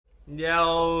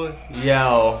Yo.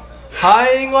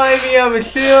 Hi, I'm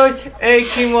still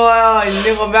 18 while and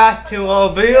go back to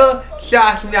a video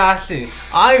assassination.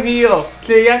 I'm here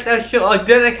to get a show of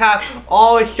dedicate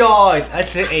all stars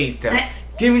as the 8th.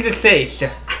 Give me the face.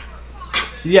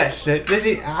 Yes, this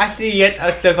is actually yet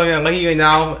a second I'm letting you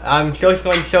now. I'm just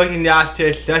going to show you that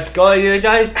let's go you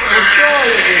guys. Let's go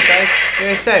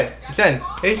you guys.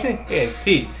 Listen, here,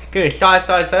 please. Get a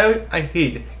side, and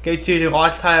please. Get to the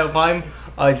last time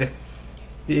of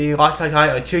the last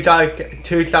time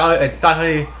 2000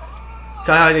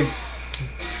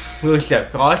 rule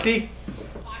step. Honestly,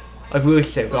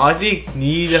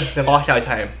 need the last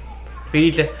time.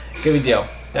 Please give me the deal.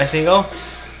 Let's go.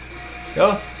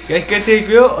 Let's get to the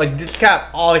grill or discount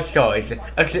all stars.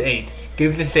 Exit 8.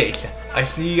 Give the 6. I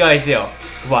see you guys there.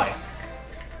 Goodbye.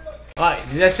 Alright,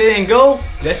 let's sit and go.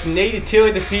 Let's need the 2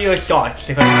 of the video shots.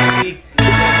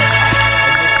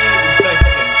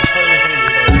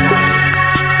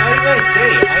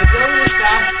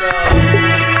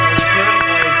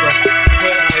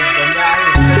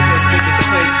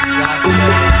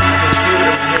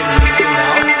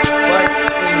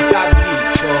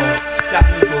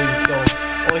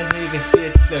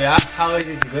 How is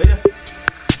it good?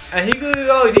 And he could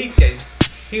go leaking.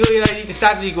 He could leak the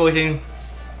stop leaking.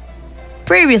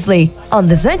 Previously on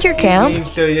the Disventure camp.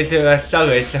 So this is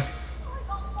service.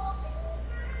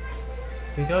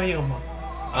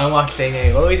 I'm watching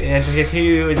a road and to get to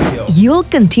the video. Yul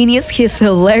continues his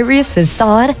hilarious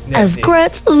facade as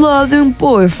Gret's loving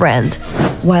boyfriend,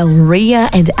 while Maria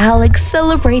and Alex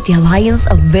celebrate the alliance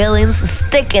of villains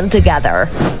sticking together.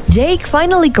 Jake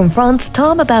finally confronts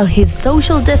Tom about his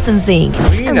social distancing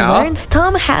and learns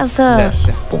Tom has a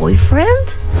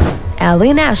boyfriend. Ellie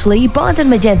and Ashley bond in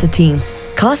Magenta team,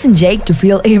 causing Jake to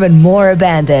feel even more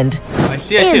abandoned.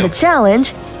 In the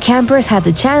challenge, campers had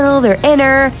to channel their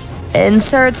inner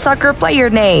insert soccer player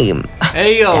name.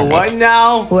 Hey yo, what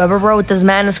now? Whoever wrote this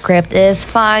manuscript is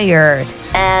fired.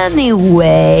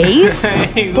 Anyways,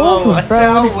 balls were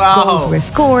thrown, goals were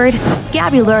scored.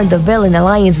 Gabby learned the villain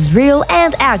alliance is real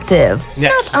and active.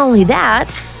 Not only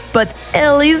that, but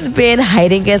Ellie's been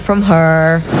hiding it from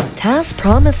her. Taz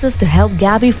promises to help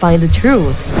Gabby find the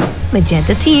truth.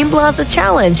 Magenta team lost the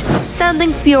challenge,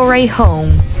 sending Fiore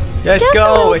home. Let's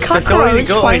go. It's cockroach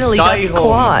finally got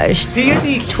squashed.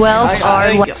 12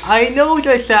 are. I know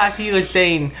exactly what you're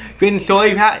saying. Been so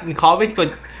had in comments,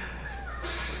 but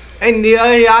and the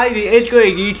other is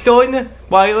going to Edison.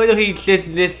 Why would he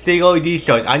just they go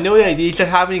Edison? I know that this is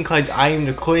happening because I'm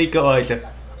the colleague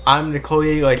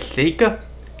of Seeker.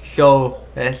 So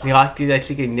that's not the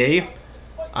second name.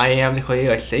 I am the colleague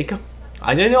of Seeker.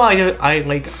 I don't know.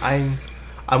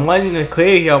 I'm one to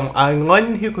create. I'm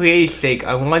one who creates Sake.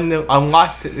 I'm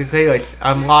not the creator.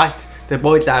 I'm not the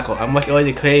voice actor. I'm not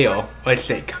the creator of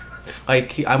Sake.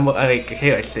 I'm like the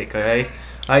creator of Sake. Okay.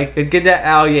 To get that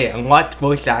out. Yeah. I'm not the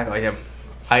voice actor of him.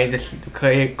 I'm just the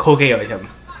co-creator of him.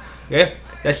 Okay.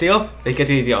 Let's go. Let's get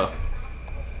to the video.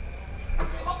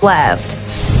 Left.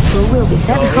 Who will be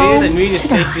sent home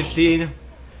tonight?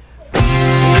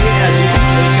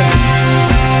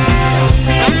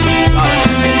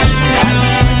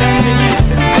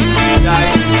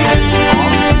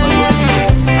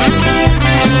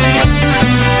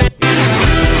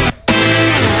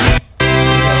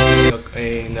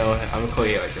 No, I'm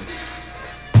Korean.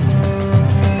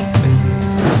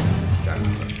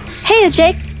 Hey,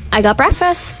 Jake. I got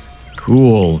breakfast.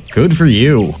 Cool. Good for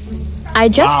you. I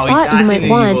just thought you might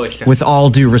want. With all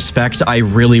due respect, I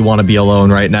really want to be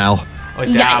alone right now. Oh,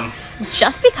 damn. Yikes.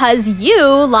 Just because you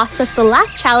lost us the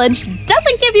last challenge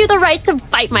doesn't give you the right to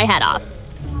bite my head off.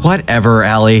 Whatever,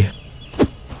 Allie.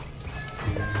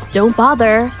 Don't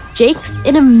bother. Jake's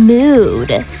in a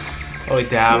mood. Oh,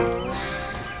 damn.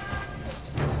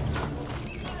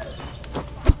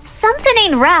 Something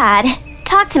ain't right.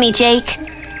 Talk to me, Jake.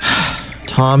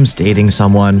 Tom's dating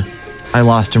someone. I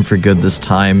lost him for good this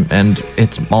time, and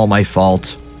it's all my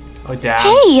fault. Oh, damn.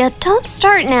 Hey, don't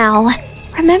start now.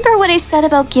 Remember what I said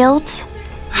about guilt?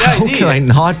 How can I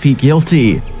not be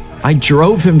guilty? I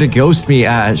drove him to ghost me,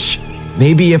 Ash.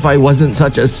 Maybe if I wasn't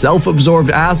such a self-absorbed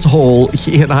asshole,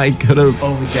 he and I could have...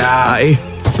 Oh, damn.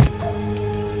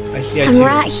 I'm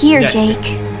right here,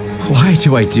 Jake. Why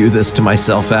do I do this to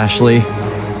myself, Ashley?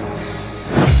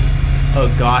 Oh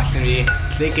gosh, me.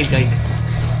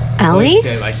 Allie?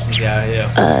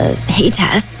 Hey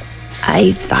Tess.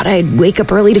 I thought I'd wake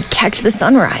up early to catch the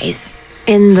sunrise.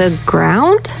 In the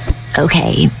ground?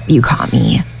 Okay, you caught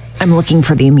me. I'm looking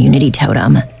for the immunity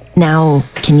totem. Now,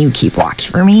 can you keep watch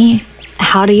for me?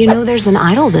 How do you know there's an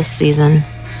idol this season?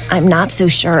 I'm not so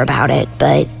sure about it,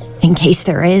 but in case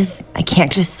there is, I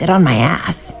can't just sit on my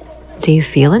ass. Do you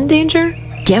feel in danger?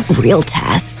 Get real,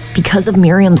 Tess. Because of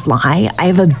Miriam's lie, I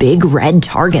have a big red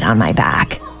target on my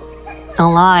back. A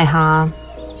lie, huh?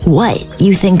 What?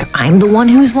 You think I'm the one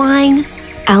who's lying?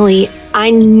 Ellie,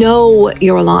 I know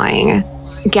you're lying.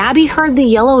 Gabby heard the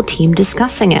yellow team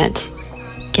discussing it.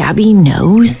 Gabby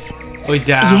knows? Oh,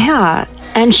 damn. Yeah,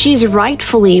 and she's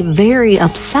rightfully very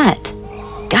upset.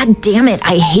 God damn it,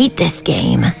 I hate this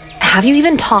game. Have you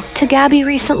even talked to Gabby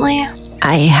recently?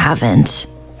 I haven't.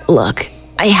 Look,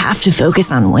 I have to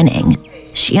focus on winning.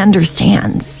 She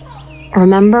understands.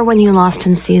 Remember when you lost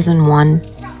in season 1?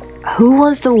 Who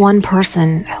was the one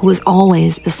person who was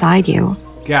always beside you?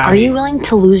 Gabby. Are you willing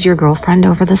to lose your girlfriend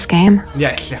over this game?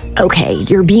 Yes. Okay,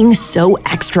 you're being so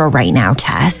extra right now,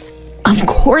 Tess. Of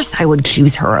course I would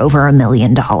choose her over $1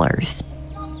 million.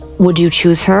 Would you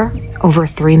choose her over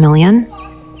 3 million?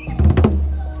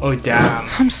 Oh, damn.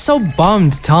 I'm so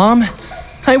bummed, Tom.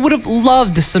 I would have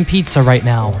loved some pizza right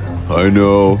now. I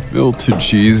know. Melted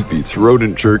cheese beats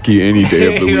rodent jerky any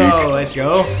day of the week. Yo, let's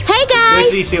go. Hey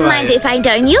guys, mind if I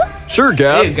join you? Sure, Hey,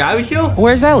 Gabs. Gabby show?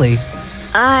 Where's Ellie?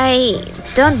 I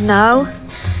don't know.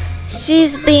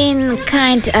 She's been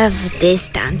kind of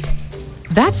distant.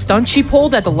 That stunt she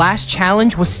pulled at the last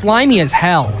challenge was slimy as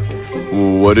hell.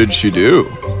 What did she do?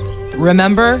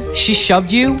 Remember? She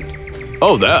shoved you?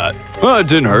 Oh, that. Well, it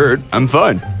didn't hurt. I'm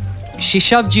fine. She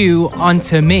shoved you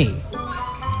onto me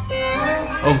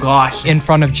Oh, gosh. in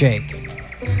front of Jake.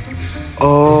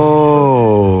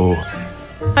 Oh.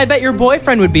 I bet your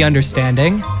boyfriend would be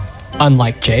understanding.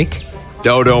 Unlike Jake.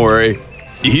 Oh, don't worry.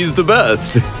 He's the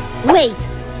best. Wait,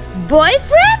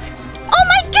 boyfriend? Oh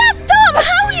my god, Tom,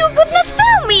 how you could not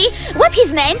tell me? What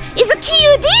his name? Is a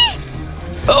cutie?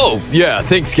 Oh, yeah,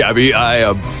 thanks, Gabby.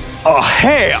 Oh,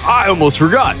 hey, I almost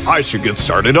forgot. I should get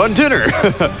started on dinner.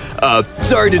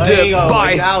 Sorry to There dip. you go.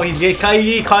 Bye. Now he's just trying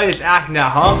to call his act now,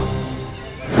 huh?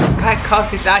 Can't cut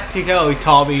his act to go,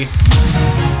 Tommy.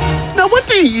 Now, what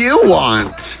do you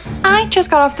want? I just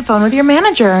got off the phone with your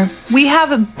manager. We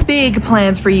have big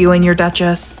plans for you and your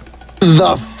Duchess.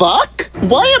 The fuck?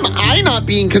 Why am I not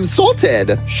being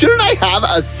consulted? Shouldn't I have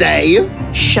a say?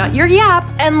 Shut your yap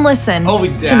and listen. Oh,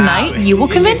 damn. Tonight, you will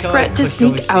convince Gret to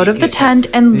sneak out of the tent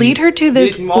and lead her to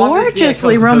this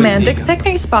gorgeously romantic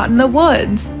picnic spot in the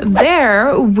woods.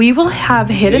 There, we will have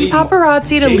hidden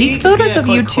paparazzi to leak photos of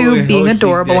you two being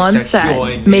adorable on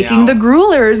set, making the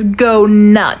Gruelers go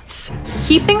nuts,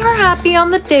 keeping her happy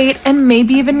on the date, and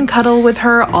maybe even cuddle with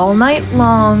her all night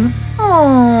long.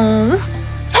 Aww.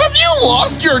 Have you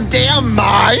lost your damn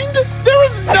mind? There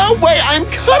is no way I'm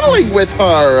cuddling with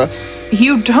her.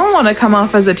 You don't want to come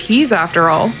off as a tease after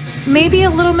all. Maybe a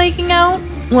little making out?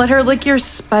 Let her lick your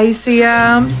spicy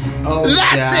abs? Oh,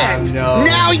 That's damn, it! no.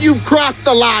 Now you've crossed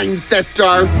the line, sister.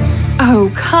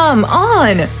 Oh, come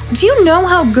on. Do you know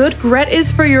how good Gret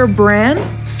is for your brand?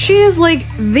 She is like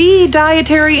the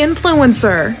dietary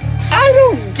influencer. I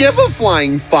don't give a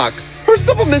flying fuck. Her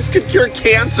supplements could cure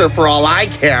cancer for all I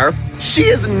care. She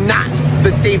is not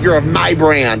the savior of my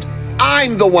brand.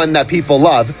 I'm the one that people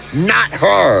love, not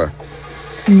her.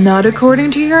 Not according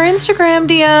to your Instagram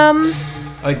DMs.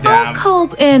 Oh, damn. I'll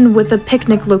call in with the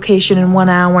picnic location in 1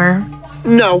 hour.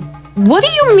 No, What do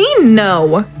you mean,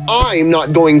 no? I'm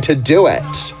not going to do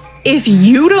it. If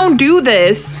you don't do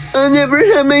this, I never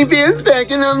had my fans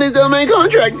backing on this on my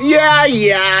contracts. Yeah,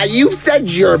 you've said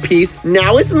your piece.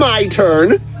 Now it's my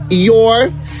turn. You're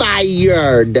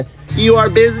fired. Your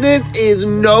business is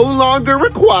no longer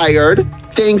required.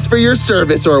 Thanks for your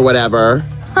service or whatever.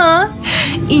 huh?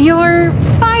 You're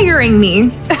firing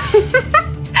me.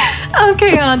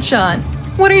 Okay, Anshan.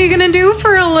 What are you gonna do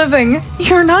for a living?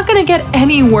 You're not gonna get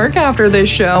any work after this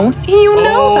show. You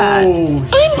know that.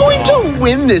 I'm going to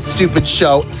win this stupid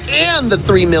show and the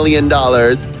 $3 million.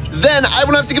 Then I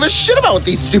won't have to give a shit about what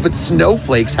these stupid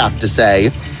snowflakes have to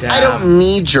say. I don't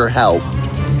need your help.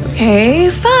 Okay,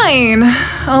 fine.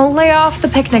 I'll lay off the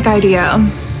picnic idea.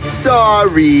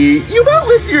 Sorry, you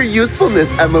outlived your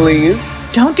usefulness, Emily.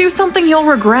 Don't do something you'll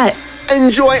regret.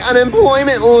 Enjoy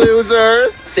unemployment,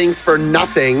 loser. Thanks for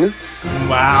nothing.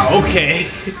 Wow, okay.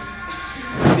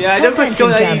 Yeah, Attention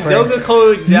campers,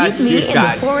 meet me in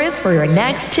the forest for your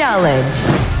next challenge.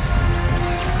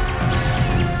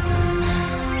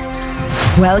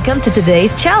 Welcome to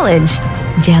today's challenge.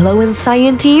 Yellow and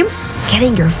Cyan team,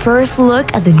 getting your first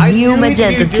look at the new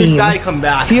Magenta team.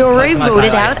 Fury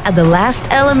voted out at the last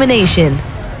elimination.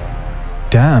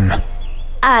 Damn.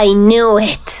 I knew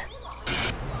it.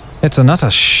 It's an utter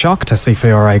shock to see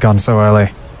Fiore gone so early.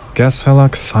 Guess her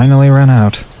luck finally ran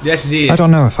out. Yes, it is. I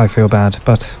don't know if I feel bad,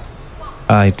 but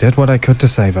I did what I could to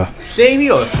save her. Same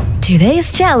here.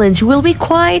 Today's challenge will be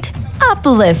quite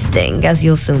uplifting, as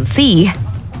you'll soon see.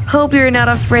 Hope you're not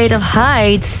afraid of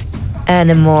heights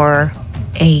anymore,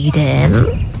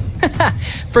 Aiden.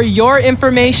 For your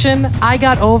information, I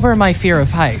got over my fear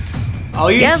of heights.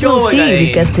 Guess we'll see,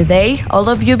 because today all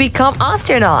of you become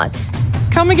astronauts.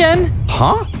 Come again?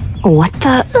 Huh? What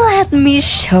the? Let me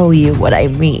show you what I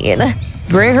mean.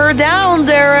 Bring her down,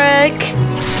 Derek.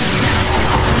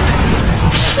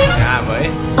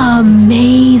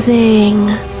 Amazing.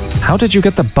 How did you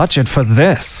get the budget for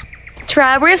this?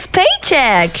 Trevor's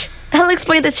paycheck. I'll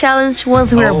explain the challenge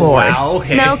once we're aboard. Wow,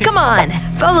 okay. Now, come on,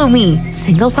 follow me.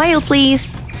 Single file,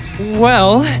 please.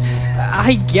 Well,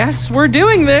 I guess we're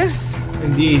doing this.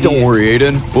 Indeed. Don't worry,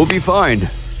 Aiden. We'll be fine.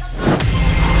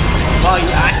 Oh,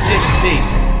 yeah,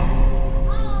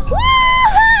 Woohoo!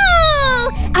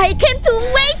 I can't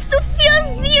wait to feel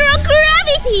zero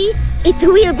gravity. It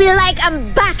will be like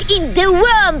I'm back in the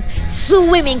womb,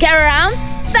 swimming around,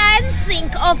 dancing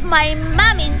off my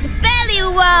mommy's belly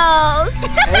walls.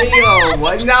 Hey, yo,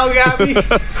 what now, Gabby?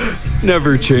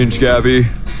 Never change, Gabby.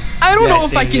 I don't know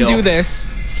if I can do this.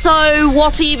 So,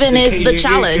 what even is the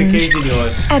challenge?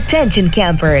 Attention,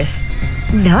 campers.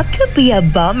 Not to be a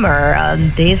bummer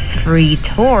on this free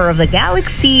tour of the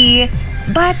galaxy,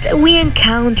 but we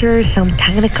encounter some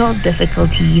technical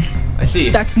difficulties. I see.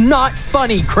 That's not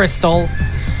funny, Crystal.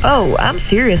 Oh, I'm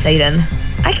serious, Aiden.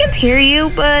 I can't hear you,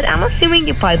 but I'm assuming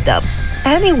you piped up.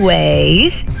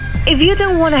 Anyways, if you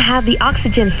don't want to have the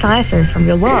oxygen siphoned from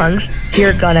your lungs,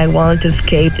 you're gonna want to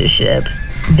escape the ship.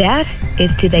 That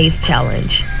is today's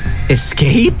challenge.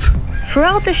 Escape?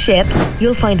 Throughout the ship,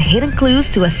 you'll find hidden clues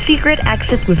to a secret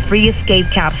exit with free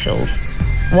escape capsules.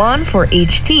 One for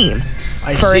each team.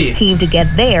 First team to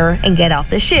get there and get off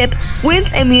the ship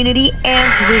wins immunity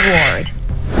and reward.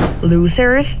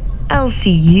 Losers, I'll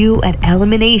see you at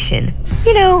elimination.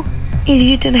 You know, if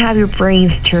you don't have your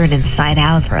brains turned inside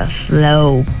out for a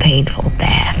slow, painful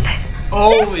death.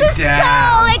 Oh, this is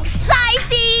so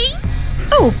exciting!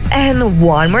 Oh, and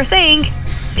one more thing.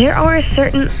 There are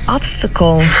certain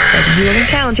obstacles that you'll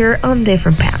encounter on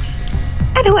different paths.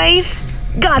 Anyways,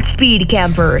 Godspeed,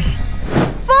 campers.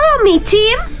 Follow me,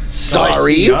 team.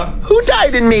 Sorry? Who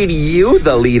died and made you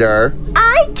the leader?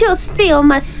 I just feel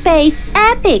my space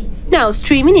epic. Now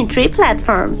streaming in 3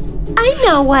 platforms. I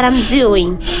know what I'm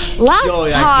doing.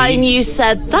 Last time you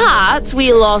said that,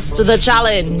 we lost the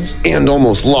challenge. And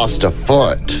almost lost a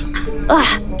foot.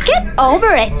 Ugh, get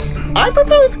over it. I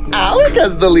propose Alec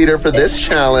as the leader for this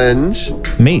challenge.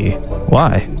 Me?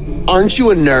 Why? Aren't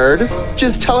you a nerd?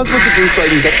 Just tell us what to do so I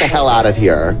can get the hell out of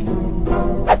here.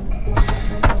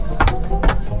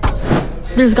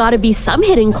 There's gotta be some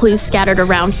hidden clues scattered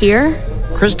around here.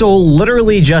 Crystal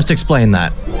literally just explained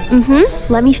that.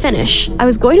 Let me finish. I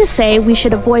was going to say we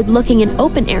should avoid looking in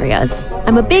open areas.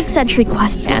 I'm a big Century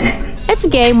Quest fan. It's a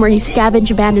game where you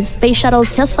scavenge abandoned space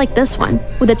shuttles just like this one,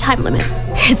 with a time limit.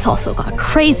 It's also got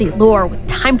crazy lore with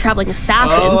time-traveling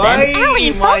assassins and...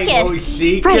 Ellie, focus!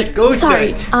 Right,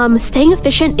 sorry. Staying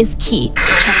efficient is key.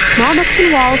 Check small nooks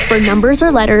and walls for numbers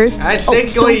or letters.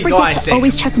 Don't forget to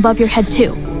always check above your head,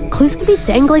 too. Clues can be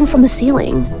dangling from the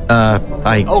ceiling.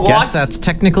 I guess that's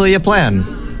technically a plan.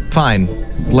 Fine,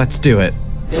 let's do it.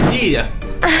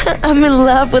 I'm in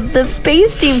love with the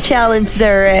Space Team Challenge,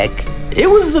 Derek. It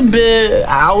was a bit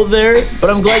out there, but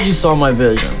I'm glad you saw my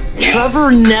vision.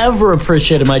 Trevor never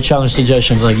appreciated my challenge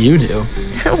suggestions like you do.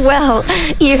 Well,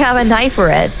 you have an eye for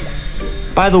it.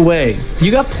 By the way,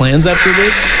 you got plans after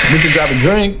this? We could grab a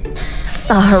drink.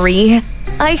 Sorry,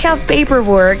 I have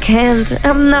paperwork and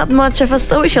I'm not much of a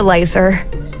socializer.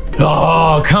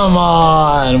 Oh, come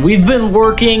on. We've been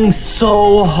working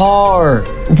so hard.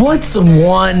 What's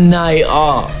one night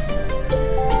off?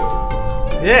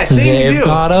 Yeah, they've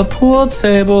got a pool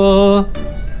table.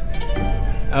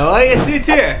 Oh, I see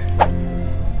too.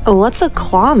 What's a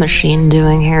claw machine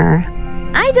doing here?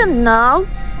 I don't know.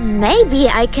 Maybe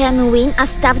I can win a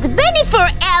stuffed Benny for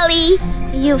Ellie.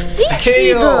 You think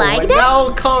she'd like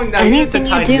that? Anything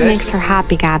you do makes her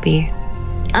happy, Gabby.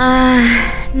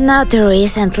 Not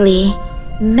recently.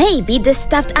 Maybe the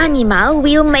stuffed animal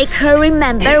will make her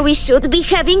remember we should be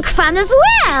having fun as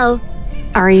well.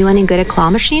 Are you any good at claw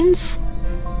machines?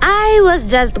 I was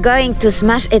just going to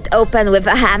smash it open with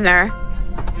a hammer.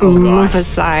 Move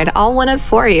aside, I'll win it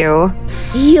for you.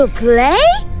 You play?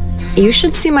 You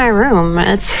should see my room.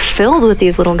 It's filled with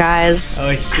these little guys.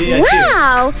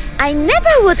 Wow! I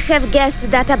never would have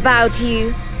guessed that about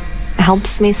you.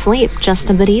 Helps me sleep just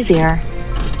a bit easier.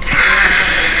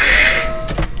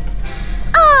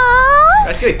 Oh,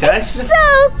 it's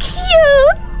so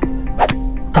cute.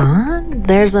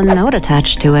 There's a note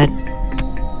attached to it.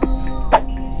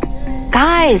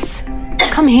 Guys,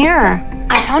 come here.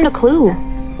 I found a clue.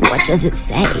 What does it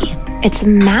say? It's a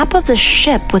map of the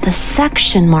ship with a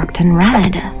section marked in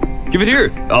red. Give it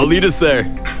here. I'll lead us there.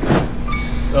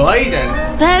 Alright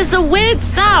then. There's a weird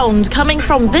sound coming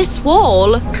from this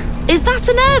wall. Is that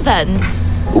an air vent?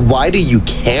 Why do you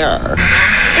care?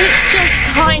 It's just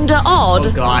kinda odd.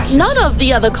 Oh gosh. None of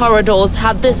the other corridors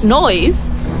had this noise.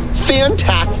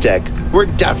 Fantastic. We're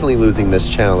definitely losing this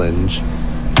challenge.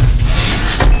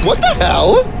 What the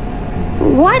hell?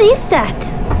 What is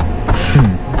that?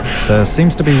 There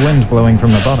seems to be wind blowing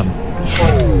from the bottom.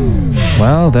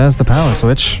 Well, there's the power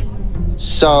switch.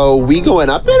 So, we going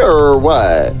up it or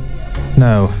what?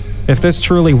 No. If this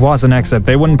truly was an exit,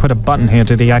 they wouldn't put a button here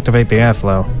to deactivate the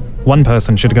airflow. One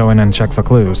person should go in and check for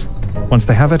clues. Once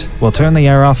they have it, we'll turn the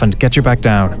air off and get you back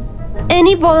down.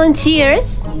 Any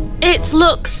volunteers? It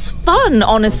looks fun,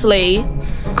 honestly.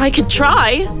 I could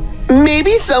try.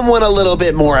 Maybe someone a little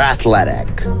bit more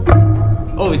athletic.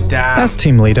 Oh, damn. As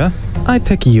team leader, I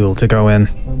pick Yule to go in.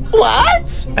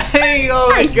 What? Hey, yo,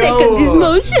 I second this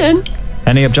motion.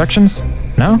 Any objections?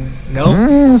 No?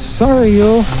 No. Sorry,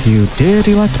 Yule. You did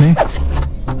elect me.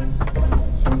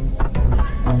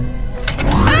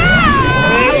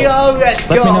 Hey, yo, let's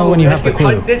go. Let me know when you have the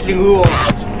clue.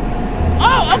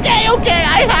 Oh, okay,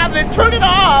 I have it. Turn it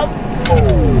off.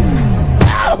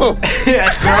 Oh.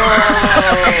 Let's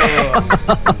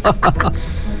go.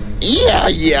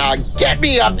 Yeah, get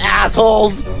me up,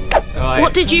 assholes. Right.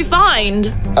 What did you find?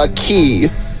 A key.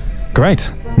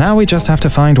 Great. Now we just have to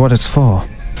find what it's for.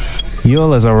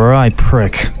 Yule is a right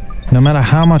prick. No matter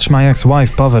how much my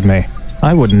ex-wife bothered me,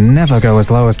 I would never go as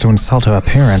low as to insult her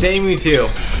appearance. Same me too.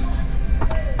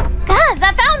 Guys,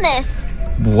 I found this.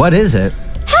 What is it?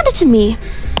 Hand it to me.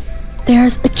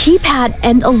 There's a keypad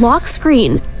and a lock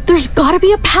screen. There's gotta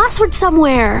be a password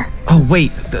somewhere. Oh,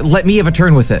 wait. Let me have a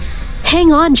turn with it.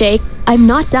 Hang on, Jake. I'm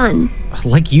not done.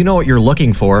 Like you know what you're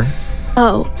looking for.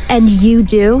 Oh, and you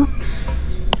do?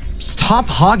 Stop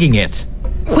hogging it.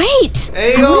 Wait!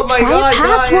 Hey, I oh want my to try God, a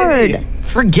password. Andy.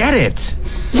 Forget it.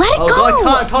 Let it go!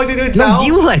 God, talk to dude No, now.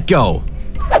 you let go.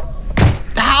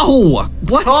 Ow!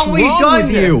 What's Tom, we wrong done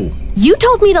with it. you? You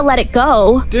told me to let it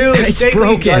go. Dude, It's Jake, we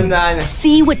broken. done that.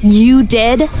 See what you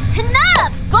did?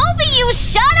 Enough! Both of you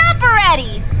shut up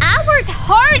already! I worked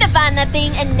hard to find that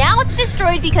thing and now it's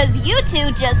destroyed because you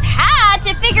two just had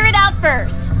to figure it out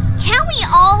first. Can't we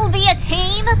all be a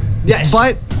team? Yes.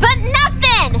 But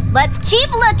Nothing! Let's keep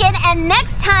looking and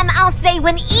next time I'll say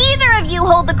when either of you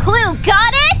hold the clue,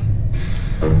 got it?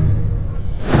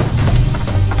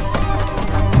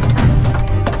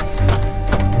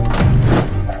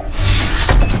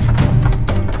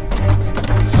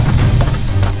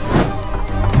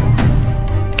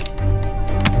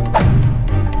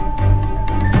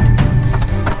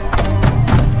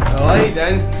 Alright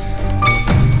then.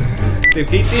 So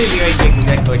keep seeing me right taking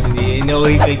that question. You know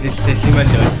he's like this system and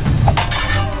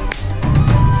does.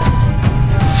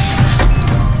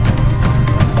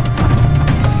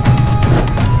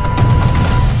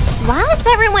 Why is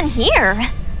everyone here?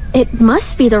 It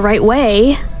must be the right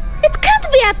way. It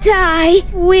can't be a tie.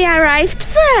 We arrived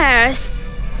first.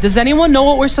 Does anyone know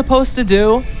what we're supposed to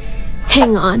do?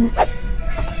 Hang on.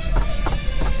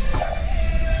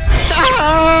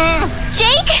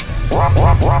 Jake?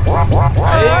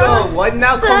 Hey yo, what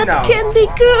now? Come That down. can be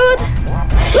good.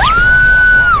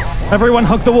 everyone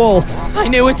hug the wall. I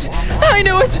knew it! I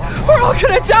knew it! We're all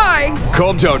gonna die!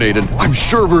 Calm down, Aiden. I'm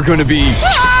sure we're gonna be...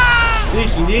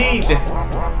 Sneeze.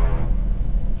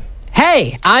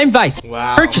 Hey, I'm Vice.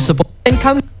 Wow. Purchasable and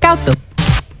come out the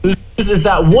Is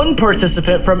that one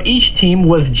participant from each team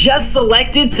was just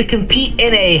selected to compete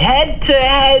in a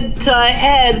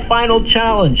head-to-head-to-head final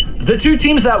challenge. The two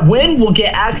teams that win will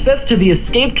get access to the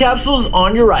escape capsules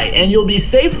on your right, and you'll be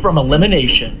safe from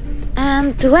elimination.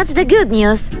 And what's the good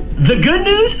news? The good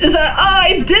news is that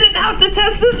I didn't have to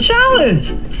test this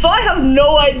challenge, so I have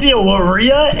no idea what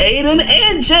Rhea, Aiden,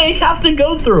 and Jake have to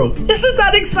go through. Isn't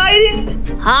that exciting?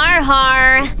 Har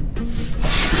har.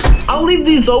 I'll leave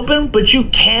these open, but you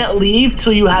can't leave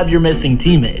till you have your missing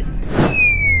teammate.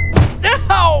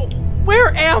 Ow!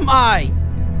 Where am I?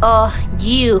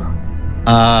 You.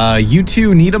 You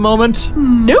two need a moment?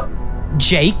 Nope.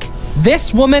 Jake,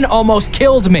 this woman almost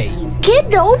killed me.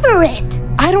 Get over it.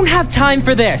 I don't have time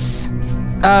for this.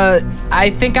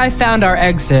 I think I found our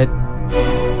exit.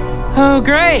 Oh,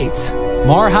 great.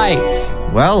 More heights.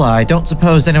 Well, I don't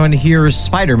suppose anyone here is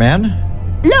Spider-Man.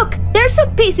 Look, there's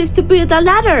some pieces to build a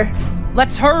ladder.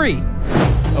 Let's hurry.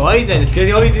 Alright then, let's get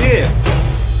it over here.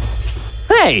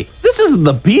 Hey, this isn't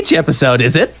the beach episode,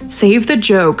 is it? Save the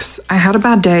jokes. I had a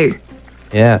bad day.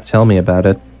 Yeah, tell me about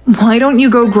it. Why don't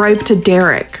you go gripe to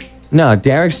Derek? No,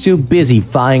 Derek's too busy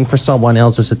vying for someone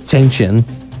else's attention.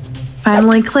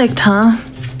 Finally clicked, huh?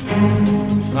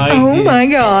 Oh my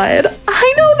god.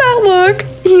 I know that look.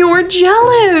 You're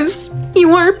jealous.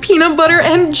 You are peanut butter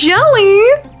and jelly.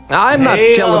 I'm not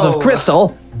jealous of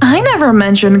Crystal. I never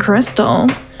mentioned Crystal.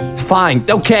 Fine,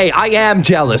 okay, I am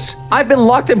jealous. I've been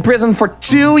locked in prison for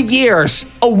 2 years,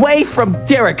 away from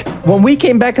Derek. When we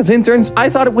came back as interns, I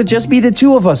thought it would just be the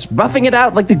two of us, roughing it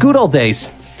out like the good old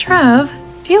days. Trev,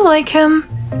 do you like him?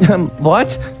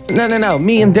 What? No,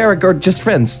 me and Derek are just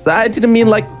friends. I didn't mean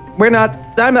like, we're not,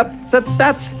 I'm not,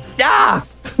 that's,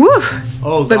 Woo!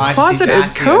 Oh, the closet is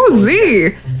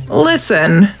cozy.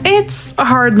 Listen, it's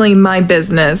hardly my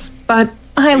business, but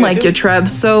I like you, Trev,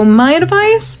 so my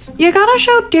advice, you gotta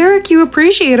show Derek you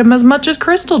appreciate him as much as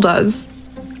Crystal does.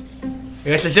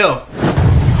 Yes, I do.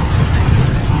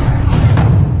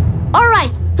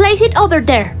 Alright, place it over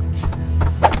there.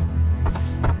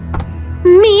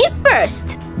 Me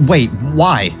first. Wait,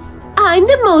 why? I'm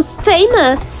the most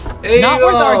famous. Not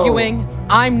worth arguing.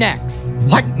 I'm next.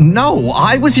 What? No,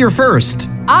 I was here first.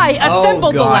 I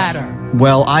assembled the ladder.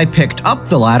 Well, I picked up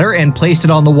the ladder and placed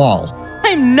it on the wall.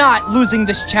 I'm not losing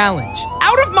this challenge.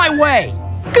 Out of my way!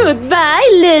 Goodbye,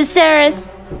 losers.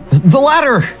 The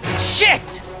ladder!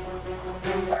 Shit!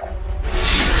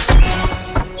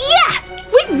 Yes!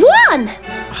 We won!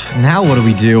 Now what do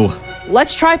we do?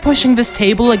 Let's try pushing this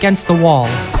table against the wall.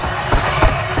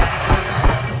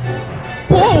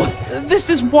 Whoa! This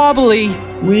is wobbly.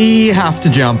 We have to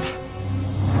jump.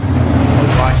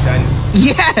 Oh gosh, then.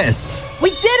 Yes! We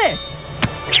did it!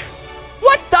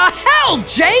 What the hell,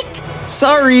 Jake?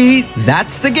 Sorry,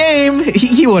 that's the game.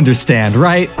 You understand,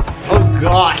 right? Oh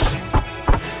gosh.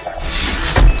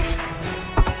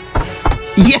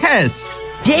 Yes!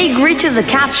 Jake reaches a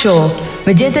capsule.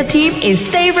 Magenta team is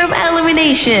saved from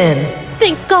elimination.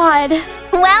 Thank God.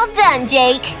 Well done,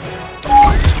 Jake.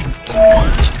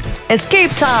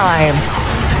 Escape time.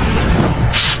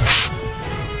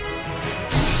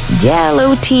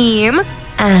 Yellow team,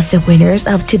 as the winners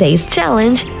of today's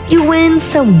challenge, you win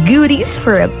some goodies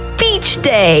for a beach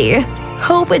day.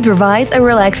 Hope it provides a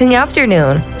relaxing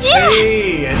afternoon.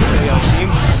 Yes!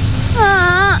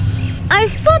 I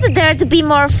thought there'd be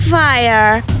more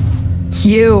fire.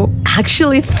 You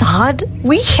actually thought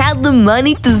we had the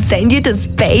money to send you to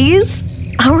space?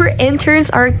 Our interns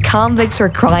are convicts for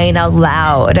crying out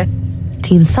loud.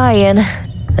 Team Cyan,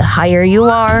 the higher you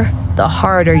are, the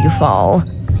harder you fall.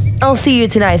 I'll see you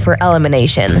tonight for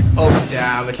elimination. Oh,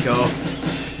 damn it, go.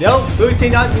 Nope,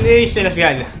 routine elimination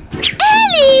again.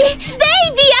 Ellie!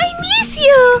 Baby, I miss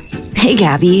you! Hey,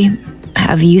 Gabby.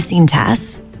 Have you seen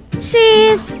Tess?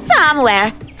 She's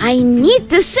somewhere. I need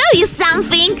to show you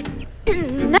something.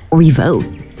 Revote.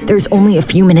 There's only a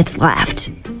few minutes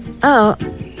left. Oh,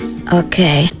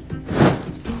 okay.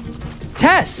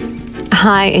 Tess!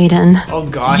 Hi, Aiden. Oh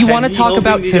gosh. You want to talk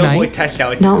about tonight?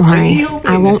 Don't worry.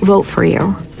 I won't vote for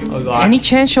you. Oh gosh. Any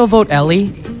chance you'll vote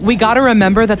Ellie? We gotta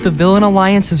remember that the villain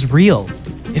alliance is real.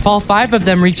 If all 5 of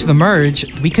them reach the merge,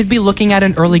 we could be looking at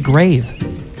an early grave.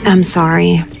 I'm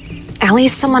sorry.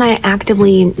 Ellie's someone I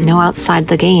actively know outside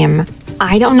the game.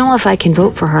 I don't know if I can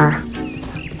vote for her.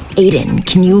 Aiden,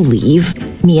 can you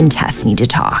leave? Me and Tess need to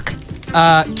talk.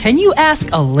 Can you ask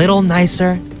a little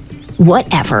nicer?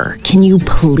 Whatever. Can you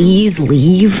please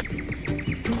leave?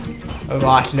 Oh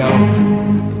gosh, no.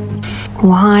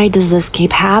 Why does this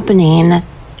keep happening?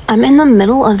 I'm in the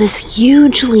middle of this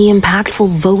hugely impactful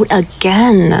vote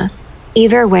again.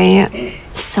 Either way,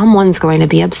 someone's going to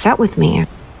be upset with me.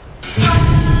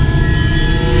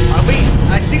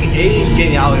 I think Aiden's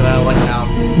getting out right now.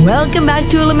 Welcome back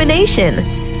to elimination.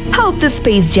 Hope the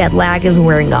space jet lag is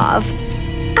wearing off.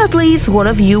 At least one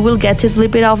of you will get to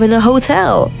sleep it off in a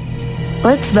hotel.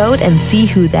 Let's vote and see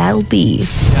who that'll be.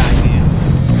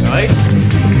 Right?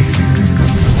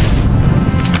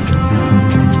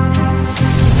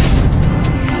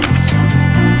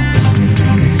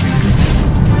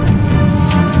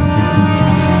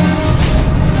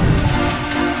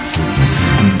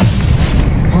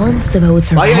 Once the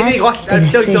votes are read, the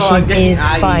decision is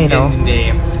final.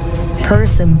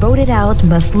 Person voted out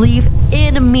must leave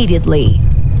immediately.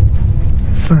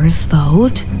 First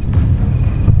vote.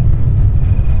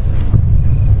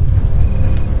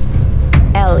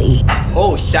 Ellie.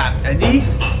 Oh, shit. Ellie?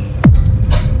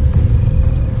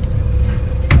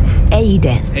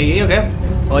 Aiden. Aiden, okay.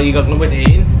 Oh, you got with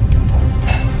Aiden?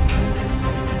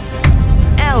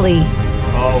 Ellie.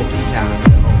 Oh, shit.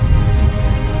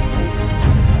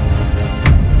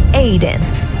 Aiden.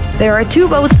 There are 2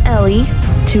 votes Ellie,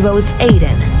 2 votes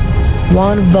Aiden.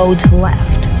 1 vote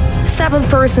left. 7th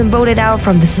person voted out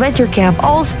from Disventure Camp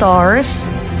All-Stars.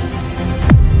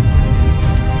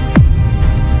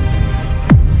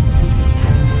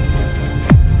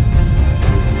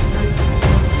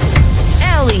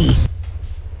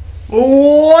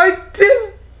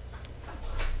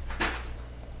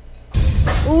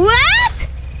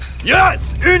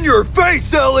 In your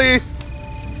face, Ellie!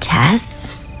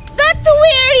 Tess? But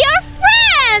we're your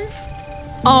friends!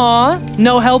 Aw,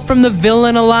 no help from the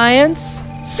Villain Alliance?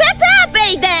 Shut up,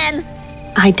 Aiden!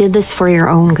 I did this for your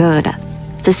own good.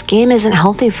 This game isn't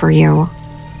healthy for you.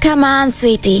 Come on,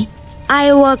 sweetie.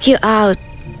 I'll walk you out.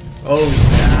 Oh,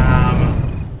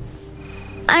 damn.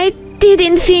 I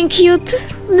didn't think you'd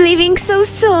leaving so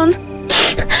soon.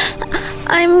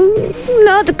 I'm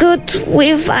not good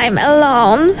with I'm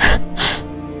alone.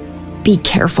 Be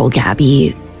careful,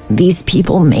 Gabby. These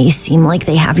people may seem like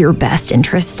they have your best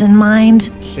interests in mind,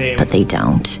 but they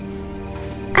don't.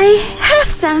 I have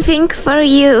something for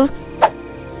you.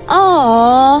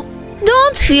 Oh,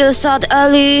 don't feel sad,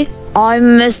 Ellie.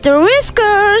 I'm Mr.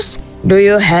 Whiskers. Do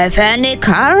you have any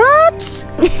carrots?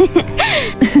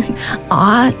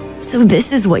 Ah, so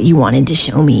this is what you wanted to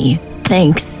show me.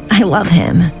 Thanks, I love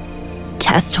him.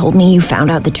 Tess told me you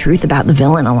found out the truth about the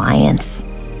Villain Alliance.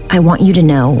 I want you to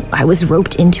know I was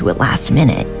roped into it last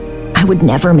minute. I would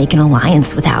never make an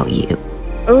alliance without you.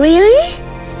 Really?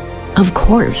 Of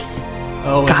course.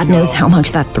 Oh, God knows how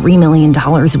much that $3 million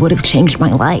would have changed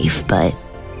my life, but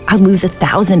I'd lose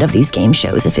 1,000 of these game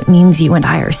shows if it means you and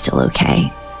I are still okay.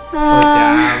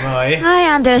 I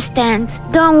understand.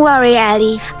 Don't worry,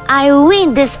 Ellie. I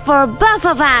win this for both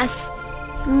of us.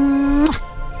 There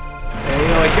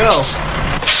you go.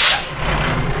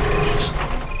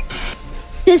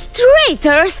 The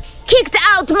traitors kicked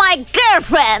out my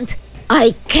girlfriend.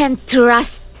 I can't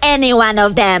trust any one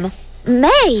of them.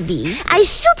 Maybe I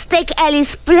should take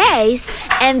Ellie's place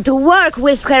and work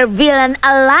with her Villain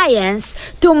Alliance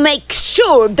to make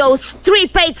sure those three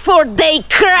paid for their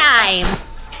crime.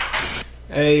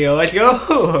 There you go, let's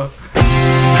go.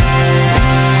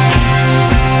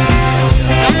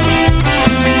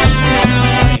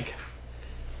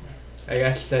 I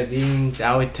guess the dean's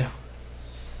out.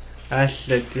 That's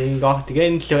the dean got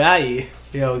again, so I,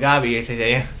 Gabby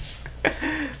today.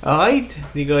 Alright,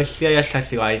 we go see us as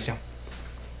guys.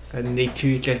 And they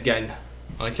tweet again.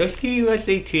 I'll just see what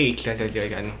they tweet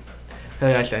again. So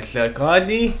that's a so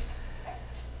crazy.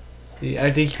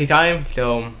 At this time,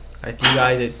 so I see you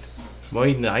guys at more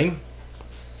 9.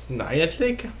 9 I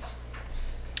think.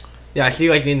 Yeah, I see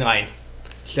you guys in 9.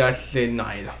 So that's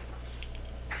 9.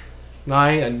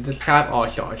 9 and this cap all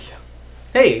shots.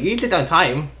 Hey, you did on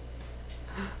time.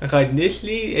 Okay,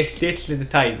 initially it's just the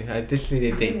time. This is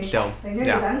the date, so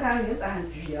yeah.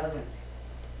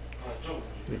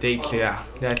 The date, so yeah.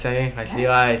 That's it. I see you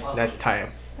guys. That's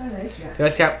time. So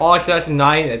let's cap all shots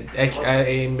 9 and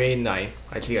XLA main 9.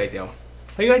 I see you guys now.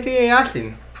 How you guys doing,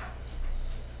 Ashton?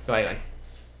 Go ahead.